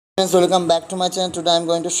Friends, welcome back to my channel. Today I am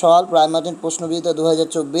going to solve primary প্রশ্নবিদ্যা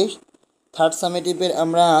 2024 third সামেটিভের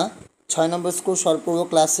আমরা 6 নম্বর school solve করব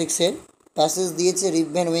class 6 এর passage দিয়েছে রিপ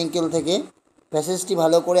Van Winkle থেকে। প্যাসেজটি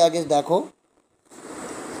ভালো করে আগে দেখো।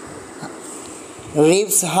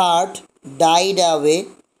 Ribs heart died away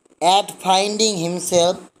at finding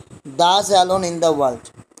himself Das alone in the world.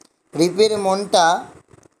 রিপের মনটা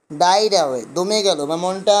ডাইড অ্যাওয়ে দমে গেল বা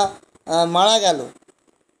মনটা মারা গেল।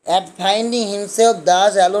 At finding himself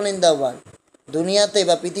Das alone in the world, দুনিয়াতে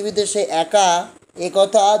বা পৃথিবীতে সে একা, এ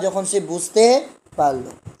কথা যখন সে বুঝতে পারল।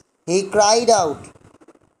 হি cried out,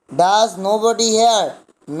 does no body hair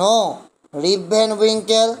no rib Van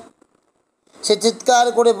Winkle. সে চিৎকার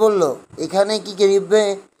করে বলল, এখানে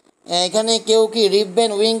কেউ কি রিপ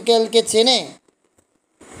ভ্যান উইঙ্কেলকে চেনে?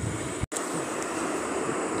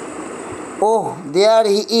 ওহ, দেয়ার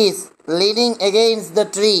he is lining against the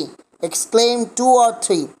tree, exclaimed 2 or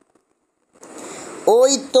 3.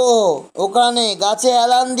 ওই তো ওখানে গাছে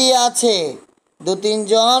হেলান দিয়ে আছে, 2-3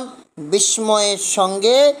 জন বিস্ময়ের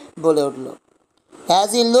সঙ্গে বলে উঠল। As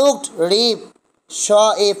he looked, Rip saw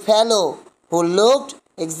a fellow who looked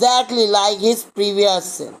exactly like his previous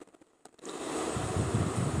self.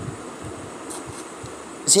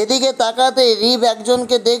 সেদিকে তাকাতে রিপ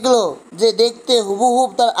একজনকে দেখল যে দেখতে হুবহুব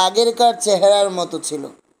তার আগেরকার চেহারার মতো ছিল।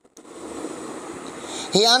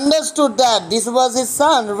 He understood that this was his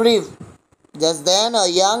son, Rip. Just then a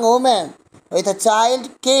young woman with a child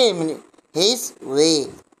came his way.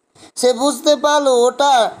 সে বুঝতে পারল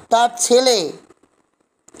ওটা তার ছেলে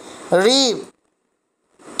রিপ।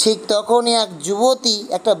 ঠিক তখনই এক যুবতী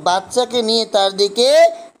একটা বাচ্চাকে নিয়ে তার দিকে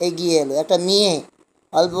এগিয়ে এলো। একটা মেয়ে,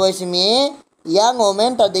 অল্প বয়সী মেয়ে, ইয়াং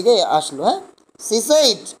ওমেন তার দিকে আসলো। She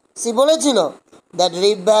said, সে বলেছিল that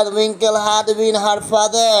Rip Van Winkle had been her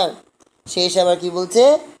father. সে আবার কি বলছে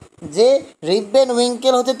যে রিপ ভ্যান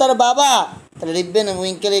উইঙ্কেল হচ্ছে তার বাবা। তাহলে রিপ ভ্যান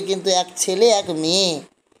উইঙ্কেলের কিন্তু এক ছেলে এক মেয়ে,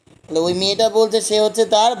 তাহলে ওই মেয়েটা বলছে সে হচ্ছে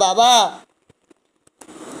তার বাবা।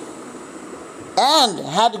 and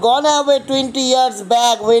had gone away 20 years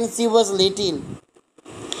back when she was little.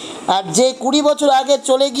 আর যে 20 বছর আগে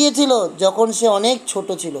চলে গিয়েছিল যখন সে অনেক ছোট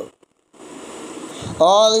ছিল।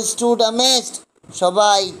 all stood amazed,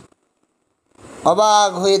 সবাই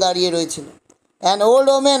অবাক হয়ে দাঁড়িয়ে রয়েছিল। an old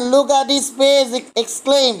woman looked at his face,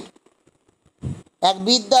 exclaimed, এক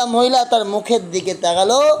বৃদ্ধা মহিলা তার মুখের দিকে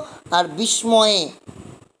তাকালো আর বিস্ময়ে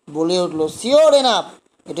বলে উঠল, sure enough,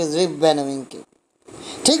 it is Rip Van Winkle.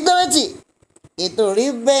 ঠিক ধরেছি, এ তো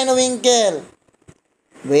রিপ Van Winkle.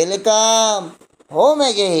 Welcome home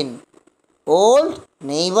again old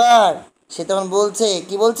neighbour. সে তখন বলছে,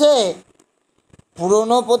 কি বলছে?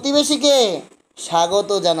 পুরনো প্রতিবেশীকে স্বাগত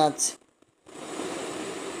জানাচ্ছে।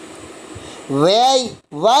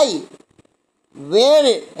 Where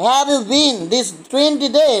have you been this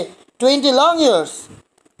 20 long years?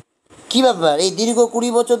 কি ব্যাপার, এই দীর্ঘ 20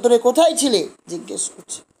 বছর ধরে কোথায় ছিলে? জিজ্ঞেস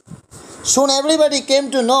করছে। Soon everybody came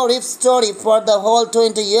to know Rip's story, for the whole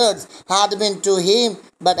 20 years had been to him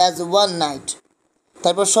but as one night.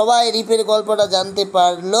 তারপর সবাই রিপের গল্পটা জানতে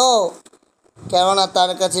পারলো, কেননা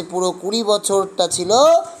তার কাছে পুরো 20 বছরটা ছিল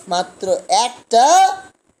মাত্র একটা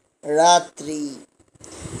রাত্রি।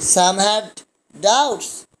 Some had doubts,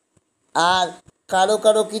 আর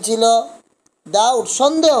কারো কি ছিল? ডাউট,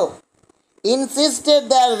 সন্দেহ। Insisted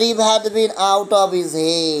that Rip had been out of his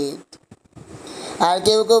head. আর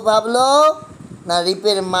কেউ ভাবলো না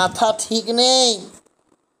রিপের মাথা ঠিক নেই।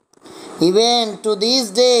 Even to this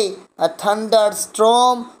day a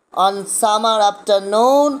thunderstorm on summer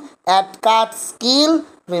afternoon at Catskill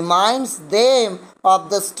reminds them of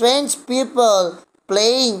the strange people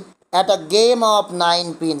playing at a game of 9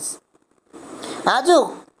 pins. আজও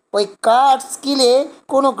ওই কাটস্কিলে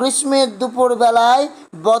কোনো গ্রীষ্মের দুপুরবেলায়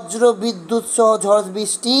বজ্র বিদ্যুৎ সহ ঝড়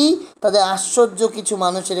বৃষ্টি তাদের আশ্চর্য কিছু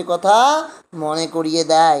মানুষের কথা মনে করিয়ে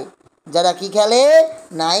দেয়, যারা কি খেলে?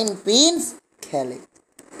 9 পিনস খেলে।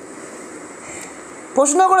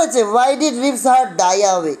 প্রশ্ন করেছে, why did Rip's heart die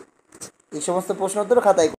away? এই সমস্ত প্রশ্ন উত্তর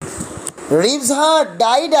খাতায়। Rip's heart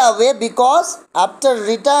died away because after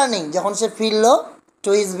returning, যখন সে ফিরল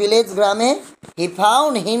to his village, গ্রামে, he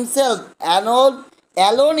found himself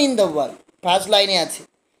alone in the world. First লাইনে আছে,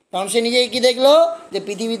 কারণ সে নিজেই কি দেখলো? যে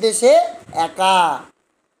পৃথিবীতে সে একা।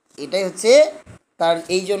 এটাই হচ্ছে তার,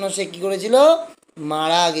 এই জন্য সে কি করেছিল?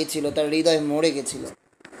 মারা গেছিল, তার হৃদয় মরে গেছিল।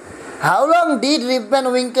 How long did rib Van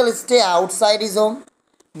Winkle stay outside his home?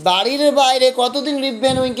 বাড়ির বাইরে কতদিন রিপ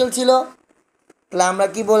ভ্যান উইঙ্কেল ছিল? তাহলে আমরা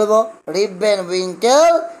কি বলবো? রিপ ভ্যান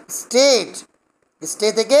উইঙ্কেল স্টে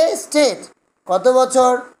থেকে স্টেট কত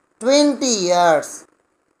বছর? 20 years,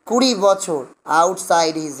 20 বছর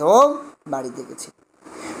আউটসাইড হিজ হোম, বাড়ি থেকে ছিল।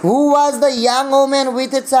 হু was the young woman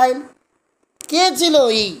with a child? কে ছিল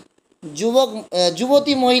এই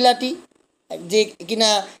যুবতী মহিলাটি যে কিনা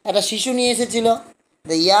একটা শিশু নিয়ে এসেছিল,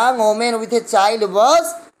 the young women with a child was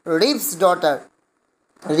ribs daughter.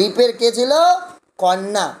 রিপের কে ছিল?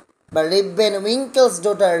 কন্যা, বা রিববেন উইঙ্কেলস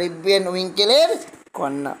ডটার, রিববেন উইঙ্কেলের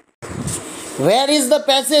কন্যা। Where is the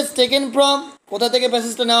passage taken from? কোথা থেকে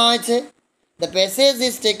প্যাসেজটা নেওয়া হয়েছে? The passage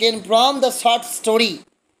is taken from the short story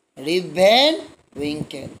রিববেন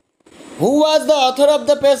Winkel. Who was the author of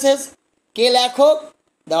the passage? কে লেখক?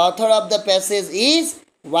 The author of the passage is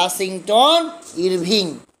Washington Irving.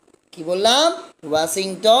 কি বললাম?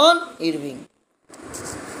 Washington Irving.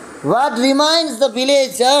 What reminds the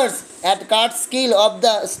villagers at Catskill of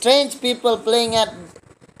the strange people playing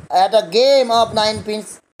at a game of nine pins?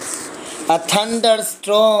 A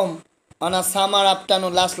thunderstorm on a summer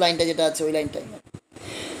afternoon. Last line ta jeta ache oi line ta.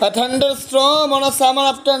 A thunderstorm on a summer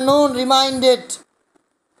afternoon reminded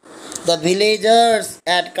the villagers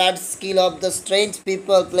at Catskill of the strange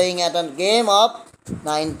people playing at a game of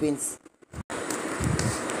nine pins.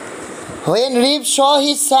 When Rip saw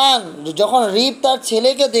his son, যখন রিপ তার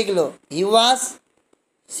ছেলেকে দেখলো, he was,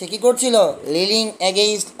 সে কি করছিল? leaning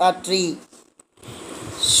against a tree,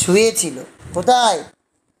 শুয়েছিল। কোথায়?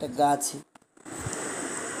 একটা গাছে।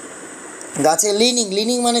 গাছে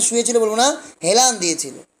লিনিং মানে শুয়েছিল বলবো না, হেলান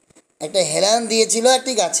দিয়েছিল। একটা হেলান দিয়েছিল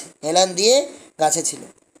একটি গাছে, হেলান দিয়ে গাছে ছিল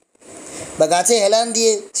বা গাছে হেলান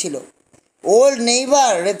দিয়েছিল। ওল্ড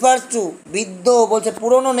নেইবার রেফার্স টু, বৃদ্ধ বলছে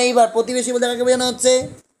পুরনো নেইবার, প্রতিবেশী বলতে কাকে বোঝানো হচ্ছে?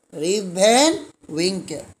 রিপ Van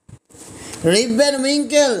Winkle. Rib Van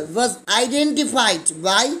Winkle was identified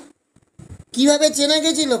by, কীভাবে চেনা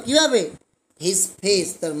গেছিল? কীভাবে? হিজ ফেস,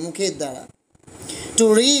 তার মুখের দ্বারা। Two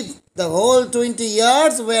rib the whole 20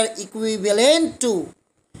 years war equivalent to,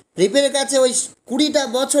 রিপের কাছে ওই 20টা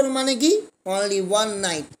বছর মানে কি? অনলি ওয়ান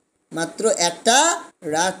নাইট, মাত্র একটা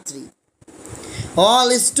রাত্রি। অল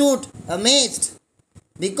স্টুড অ্যামেজড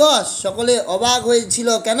বিকজ, সকলে অবাক হয়েছিল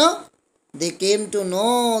কেন? দে came to know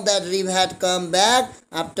that rib had come back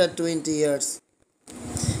after 20 years,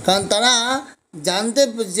 কারণ তারা জানতে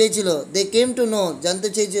চেয়েছিল, দে কেম টু নো,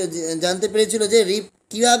 জানতে পেরেছিল যে রিপ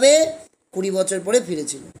কীভাবে 20 বছর পরে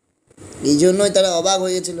ফিরেছিল। এই জন্যই তারা অবাক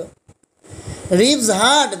হয়েছিল। Ribs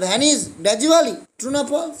heart vanish gradually, true না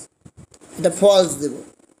ফলস? এটা ফলস দেব।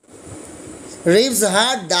 রিপস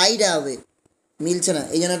হার্ট ডাইড অ্যাওয়ে, মিলছে না,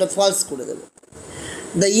 এই জন্য একটা ফলস করে দেবো।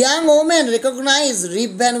 The young women recognise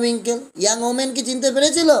rib Van Winkle, young women কি চিনতে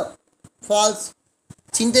পেরেছিল? ফলস।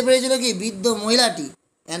 চিনতে পেরেছিল কি? বৃদ্ধ মহিলাটি।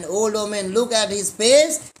 And old women look at his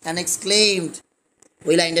face and exclaimed,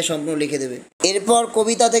 ওই লাইনটা সম্পূর্ণ লিখে দেবে। এরপর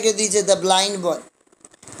কবিতা থেকে দিয়েছে দ্য ব্লাইন্ড বয়,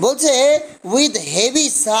 বলছে with heavy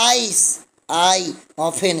size I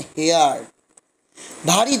often hair,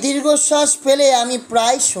 ভারী দীর্ঘশ্বাস ফেলে আমি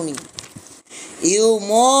প্রায় শুনি। ইউ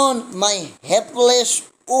মন মাই হেল্পলেস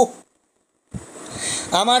উহ,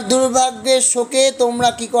 আমার দুর্ভাগ্যের শোকে তোমরা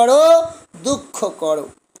কি করো? দুঃখ করো।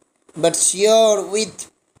 But sure with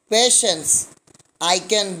patience I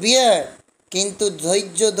can বিয়ার, কিন্তু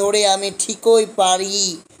ধৈর্য ধরে আমি ঠিকই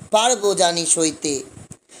পারবো জানি সইতে।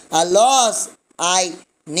 আর লস আই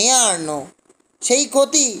নেয়ার নো, সেই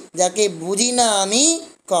ক্ষতি যাকে বুঝি না আমি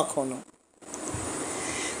কখনো।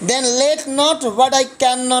 Then let not what I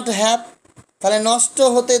can not have, তাহলে নষ্ট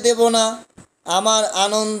হতে দেব না আমার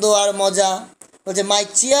আনন্দ আর মজা। বলছে মাই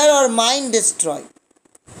চেয়ার অর মাইন্ড ডিস্ট্রয়,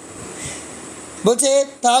 বলছে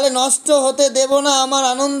তাহলে নষ্ট হতে দেব না আমার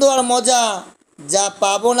আনন্দ আর মজা, যা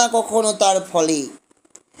পাবো না কখনো তার ফলে।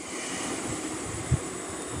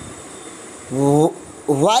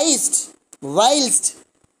 whilst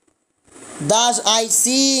thus I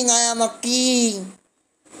sing I am a king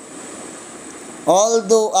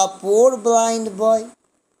although a poor blind boy,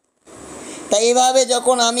 তাই এভাবে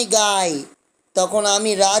যখন আমি গাই তখন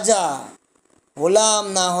আমি রাজা হলাম,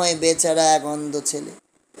 না হয় বেচারা এক অন্ধ ছেলে।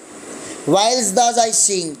 whilst thus I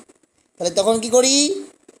sing, তাহলে তখন কি করি?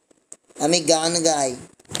 আমি গান গাই।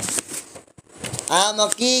 I am a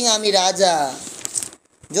king, আমি রাজা,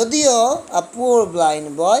 যদিও a poor blind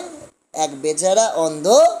boy, এক বেচারা অন্ধ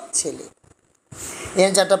ছেলে।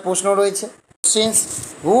 এর 4টা প্রশ্ন রয়েছে। Since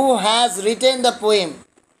who has written the poem?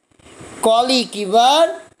 Kali Kibar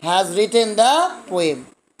has written the poem.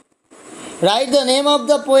 Write the name of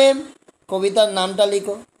the poem. কবিতার নামটা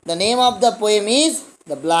লিখো। The name of the poem is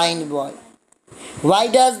The Blind Boy. Why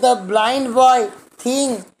does the blind boy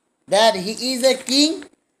think that he is a king?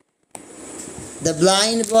 The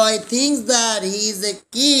blind boy thinks that he is a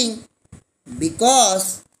king because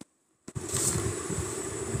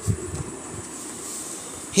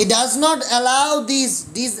he does not allow this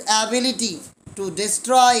disability to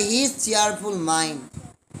destroy his cheerful mind,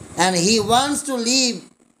 and he wants to live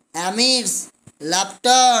amidst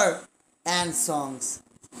laughter and songs.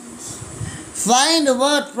 Find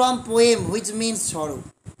word from poem which means সরো,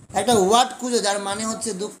 একটা word খুঁজো যার মানে হচ্ছে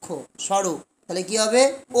দুঃখ, সরো, তাহলে কি হবে?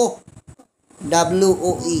 ও,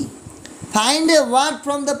 WOE। Find a word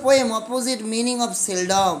from the poem opposite meaning of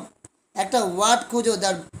seldom, একটা ওয়ার্ড খুঁজো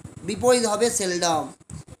যার বিপরীত হবে সেলডম,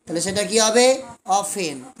 তাহলে সেটা কি হবে?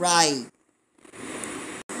 অফেন, প্রায়।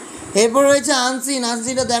 এরপর রয়েছে আনসিন।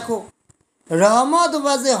 আনসিনটা দেখো, রহমত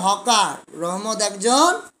ওয়াজ এ হকার, রহমত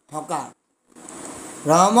একজন হকার,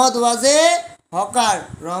 রহমত ওয়াজ এ হকার,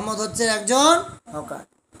 রহমত হচ্ছে একজন hawker.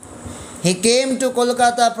 He came to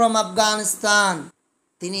Kolkata from Afghanistan,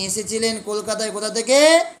 তিনি এসেছিলেন কলকাতায়, কোথা থেকে?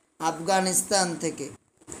 আফগানিস্তান থেকে।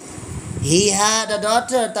 হি হ্যাড আ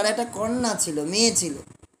ডটার, তার একটা কন্যা ছিল, মেয়ে ছিল।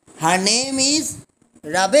 হার নেম ইজ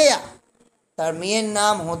রাবেয়া, তার মেয়ের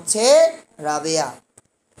নাম হচ্ছে Rabeya.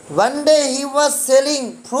 One day he was selling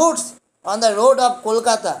fruits on the road of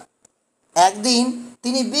Kolkata, একদিন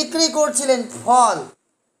তিনি বিক্রি করছিলেন ফল,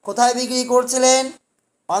 কোথায় বিক্রি করছিলেন?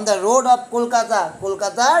 On the road of Kolkata,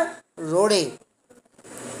 কলকাতার রোডে।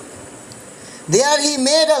 দেয়ার he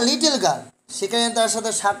made a little girl, সেখানে তার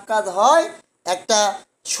সাথে সাক্ষাৎ হয় একটা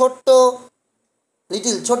ছোট্ট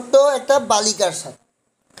একটা বালিকার সাথে।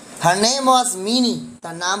 হার নেম ওয়াজ মিনি,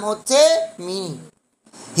 তার নাম হচ্ছে মিনি।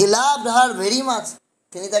 হি লাভড হার ভেরি মাচ,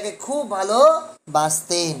 তিনি তাকে খুব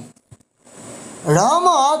ভালোবাসতেন।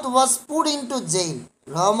 রহমত ওয়াজ পুট ইনটু জেল,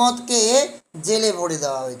 রহমতকে জেলে ভরে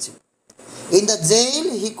দেওয়া হয়েছিল। In the jail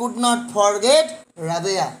he could not forget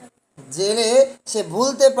Rabeya, জেলে সে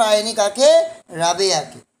ভুলতে পারেনি কাকে?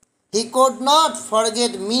 রাবেয়াকে। He could not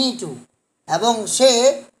forget mini two, এবং সে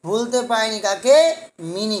ভুলতে পারেনি কাকে?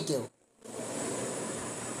 মিনিকেও।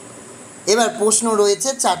 এবার প্রশ্ন রয়েছে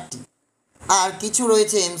 4টি, আর কিছু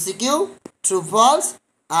রয়েছে MCQ, ট্রু ফলস,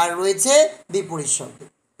 আর রয়েছে বিপরীত শব্দ।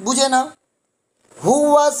 বুঝে নাও। হু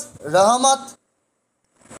ওয়াজ রহমত,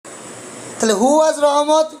 তাহলে হু ওয়াজ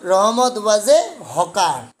রহমত? রহমত ওয়াজ এ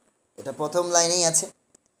হকার, এটা প্রথম লাইনেই আছে।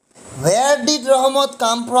 হোয়ার ডিড রহমত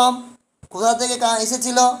কাম ফ্রম, কোথা থেকে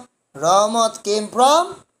এসেছিল? রহমত কেম ফ্রম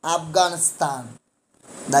আফগানিস্তান,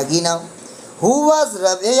 দাগিয়ে নাও। হু ওয়াজ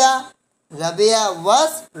রাবেয়া, রাবেয়া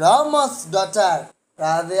ওয়াজ রহমতস ডটার,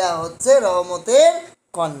 রাবেয়া হচ্ছে রহমতের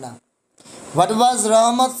কন্যা। হোয়াট ওয়াজ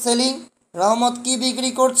রহমত সেলিং, রহমত কি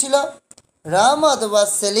বিক্রি করছিল? রহমত ওয়াজ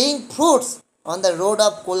selling fruits on the road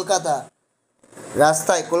of Kolkata,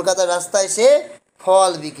 রাস্তায়, কলকাতার রাস্তায় সে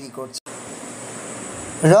ফল বিক্রি করছে।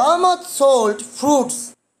 রহমত সোল্ড ফ্রুটস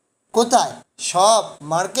কোথায়? শপ,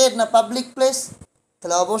 মার্কেট না পাবলিক প্লেস?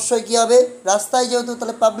 তাহলে অবশ্যই কি হবে? রাস্তায়, যেহেতু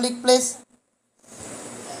তাহলে পাবলিক প্লেস।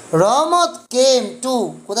 রহমত কেম টু,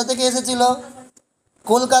 কোথা থেকে এসেছিল?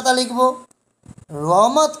 কলকাতা লিখবো।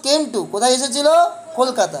 রহমত কেম টু কোথায় এসেছিল?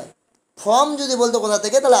 কলকাতায়। ফ্রম যদি বলতো কোথা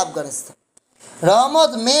থেকে, তাহলে আফগানিস্তান।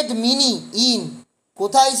 রহমত মেড মিনি ইন,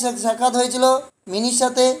 কোথায় সাক্ষাৎ হয়েছিল মিনির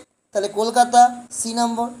সাথে? তাহলে Kolkata, C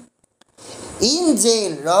number. In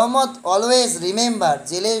jail রহমত অলওয়েজ রিমেম্বার,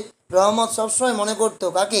 জেলে রহমত সবসময় মনে করতো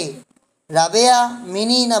কাকে? রাবেয়া,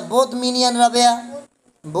 মিনি না both mini and Rabeya?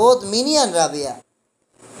 Both mini and Rabeya.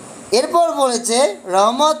 এরপর বলেছে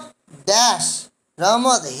রহমত ড্যাশ,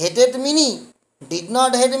 রহমত hated mini, did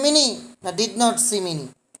not hate mini না ডিড নট সি মিনি?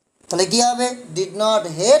 তাহলে কি হবে? ডিড নট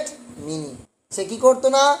হেট মিনি, সে কি করতো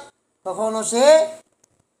না? কখনো সে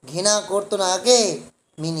ঘৃণা করতো না আগে?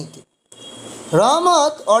 মিনিকে।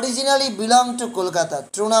 রহমত originally belong to Kolkata,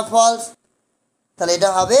 true না ফলস? তাহলে এটা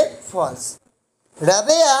হবে false.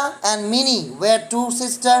 Rabeya and mini war two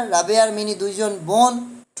sister, Rabeya R mini দুইজন বোন,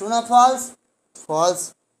 ট্রু না ফলস? ফলস।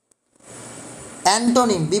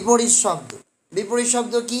 অ্যান্টোনিম, বিপরীত শব্দ। বিপরীত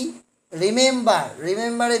শব্দ কি? রিমেম্বার,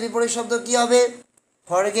 রিমেম্বারের বিপরীত শব্দ কি হবে?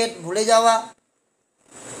 ফরগেট, ভুলে যাওয়া।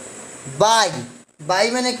 বাই, বাই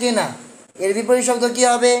মানে কেনা, এর বিপরীত শব্দ কি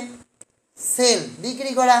হবে? সেল,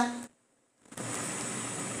 বিক্রি করা।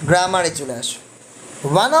 গ্রামারে চলে আসো।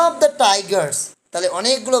 ওয়ান অফ দ্য টাইগার্স, তাহলে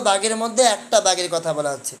অনেকগুলো বাঘের মধ্যে একটা বাঘের কথা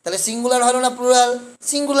বলা হচ্ছে, তাহলে সিঙ্গুলার হলো না প্লুরাল?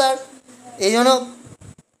 সিঙ্গুলার, এই জন্য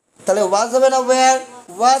তাহলে ওয়াজ হবে না wire?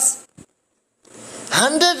 Was.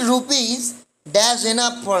 100 rupees dash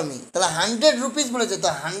enough for me, তাহলে 100 রুপিস বলেছে, তো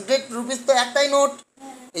 100 রুপিস তো একটাই নোট,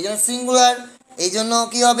 এই জন্য সিঙ্গুলার, এই জন্য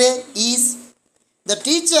কী হবে? Is. The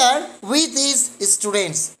teacher with his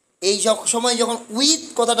students, এই সময় যখন উইথ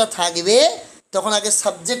কথাটা থাকবে তখন আগে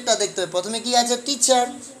সাবজেক্টটা দেখতে হবে। প্রথমে কি আছে? টিচার,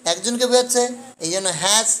 একজনকে বোঝাচ্ছে, এই জন্য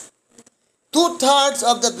হ্যাজ। 2/3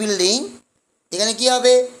 অফ দ্য বিল্ডিং, এখানে কি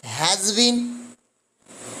হবে? Has been.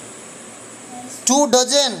 2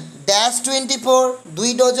 dozen dash 24, 2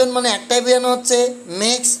 dozen মানে একটাই বোঝানো হচ্ছে,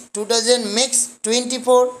 মেক্স, 2 ডজন মেক্স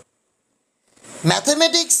 24।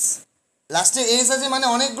 ম্যাথমেটিক্স, লাস্টে এস আছে মানে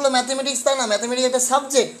অনেকগুলো ম্যাথমেটিক্স, তা না, ম্যাথমেটিক্স একটা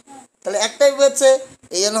সাবজেক্ট, তাহলে একটাই বোঝাচ্ছে,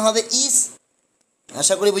 এই জন্য হবে ইস।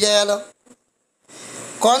 আশা করি বোঝা গেল।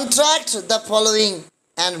 Contract the following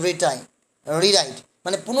and rewrite,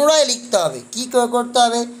 মানে পুনরায় লিখতে হবে। কী করতে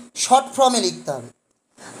হবে? শর্ট ফর্মে লিখতে হবে।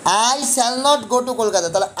 I shall not go to Kolkata,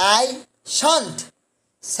 তাহলে আই শান্ট।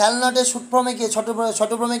 শ্যাল নটের শর্ট ফর্মে কি,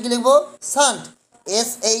 ছোট ফর্মে কি লিখবো? শান্ট।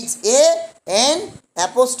 SHAN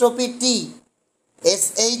অ্যাপোস্ট্রফি টি,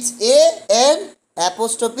 SHAN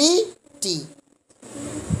অ্যাপোস্ট্রফি টি,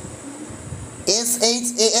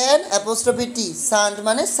 SHAN অ্যাপোস্ট্রফি টি, শান্ট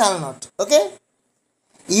মানে shall not. Okay,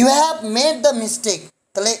 you have made the mistake,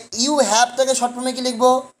 তাহলে ইউ হ্যাভটাকে শর্ট ফর্মে কি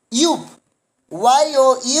লিখবো? ইউপ,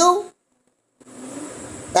 YOU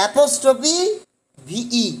অ্যাপোস্ট্রফি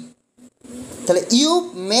VE, তাহলে ইউ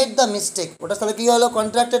মেড দ্য মিস্টেক, ওটা তাহলে কী হলো?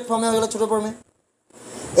 কন্ট্রাক্টেড ফর্মে হয়ে গেলো, ছোটো ফর্মে।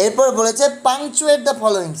 এরপর বলেছে পাংচুয়েট দ্য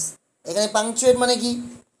ফলোয়িংস। এখানে পাংচুয়েট মানে কি?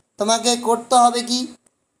 তোমাকে করতে হবে কি,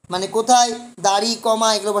 মানে কোথায় দাড়ি কমা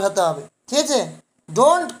এগুলো বসাতে হবে, ঠিক আছে?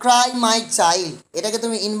 ডোন্ট ক্রাই মাই চাইল্ড, এটাকে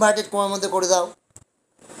তুমি ইনভার্টেড কমার মধ্যে করে দাও।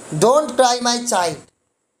 ডোন্ট ক্রাই মাই চাইল্ড,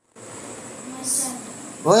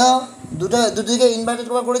 বুঝো? দুদিকে ইনভার্টেড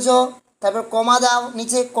কমা করেছো, তারপর কমা দাও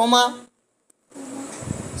নিচে, কমা।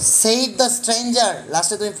 সেইড দ্য স্ট্রেঞ্জার,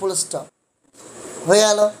 লাস্টে তুমি ফুল স্টপ, হয়ে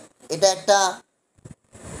গেল। এটা একটা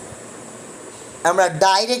আমরা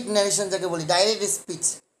ডাইরেক্ট ন্যারেশন যাকে বলি, ডাইরেক্ট স্পিচ,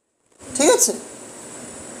 ঠিক আছে?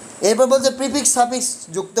 এরপর বলছে প্রিফিক্স সাফিক্স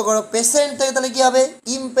যুক্ত করো। পেশেন্ট থেকে তাহলে কী হবে?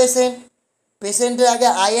 ইমপেশেন্ট, পেশেন্টের আগে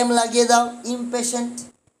IM লাগিয়ে দাও, ইমপেশেন্ট।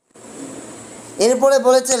 এরপরে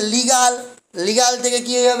বলেছে লিগাল, লিগাল থেকে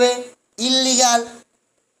কী হবে? ইললিগাল,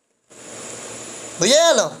 বুঝে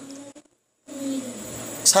গেল?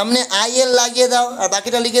 সামনে IL লাগিয়ে দাও আর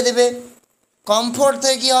বাকিটা লিখে দেবে। কমফোর্ট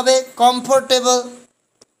থেকে কী হবে? কমফোর্টেবল।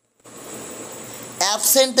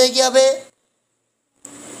 অ্যাবসেন্ট থেকে কী হবে?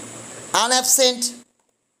 আনঅ্যাবসেন্ট।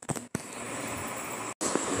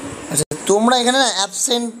 আচ্ছা, তোমরা এখানে না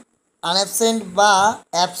অ্যাবসেন্ট, আনঅ্যাবসেন্ট বা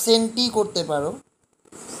অ্যাবসেন্টই করতে পারো।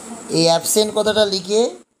 এই অ্যাবসেন্ট কথাটা লিখে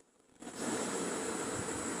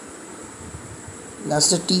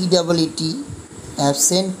লাস্টে TEET,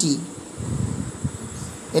 অ্যাবসেন্টি,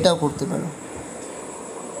 এটাও করতে পারো।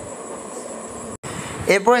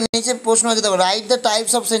 এরপরে নিচে প্রশ্ন আছে, দেখো write the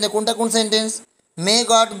types of sentence, কোনটা কোন sentence? May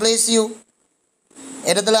God bless you,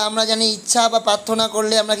 এটা তাহলে আমরা জানি ইচ্ছা বা প্রার্থনা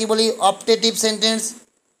করলে আমরা কি বলি? Optative sentence,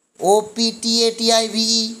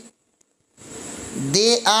 OPTATIVE। They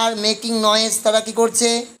are making noise, তারা কি করছে?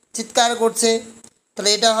 চিৎকার করছে, তাহলে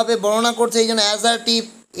এটা হবে বর্ণনা করছে, এই জন্য assertive,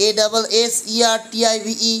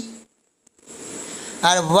 ASSERTIVE।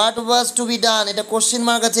 R what was two be done, এটা কোশ্চেন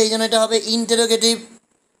মার্ক আছে, এই জন্য এটা হবে ইন্টারোগেটিভ,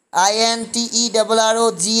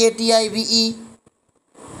 INTERROGATIVE।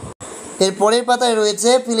 এর পরের পাতায় রয়েছে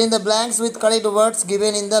fill in the blanks with correct words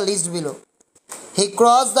given in the list below. He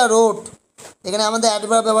cross the road, এখানে আমাদের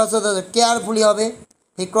অ্যাডভার্ব ব্যবহার করতে হবে, কেয়ারফুলি হবে।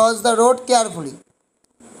 হি cross the road carefully.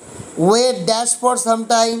 Wait dash for some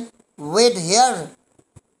time, wait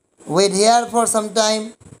here for some time.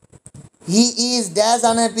 He is dash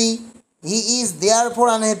unhappy, he is there for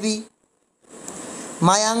unhappy.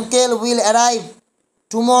 My uncle will arrive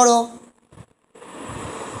tomorrow.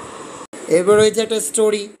 এরপর রয়েছে একটা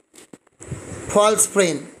story, false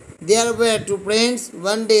friend. There were two friends.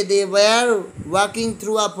 One day they were walking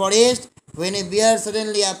through a forest when a bear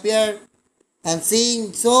suddenly appeared, and seeing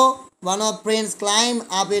so, one of friends climbed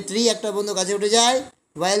up a tree. একটা বন্ধু গাছে উঠে যায়,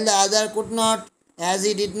 while the other could not, as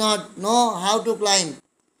he did not know how to climb.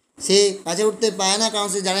 সে গাছে উঠতে পায় না কারণ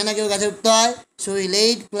সে জানে না কেউ গাছে উঠতে হয়। So he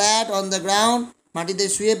laid flat on the ground, মাটিতে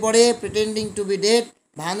শুয়ে পড়ে, pretending to be dead,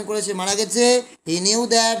 ভান করে সে মারা গেছে। He knew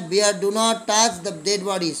that bear do not touch the dead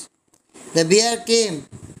bodies. The bear came,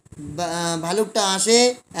 ভালুকটা আসে,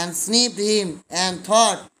 and sniffed him and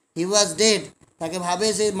thought he was dead, তাকে ভাবে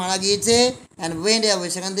সে মারা গিয়েছে, and went away,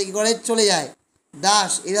 সেখান থেকে কী করে? চলে যায়।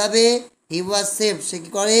 দাস, এভাবে he was saved, সে কী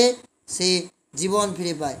করে? সে জীবন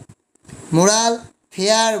ফিরে পায়। Moral,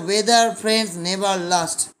 fair weather friends never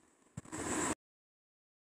last.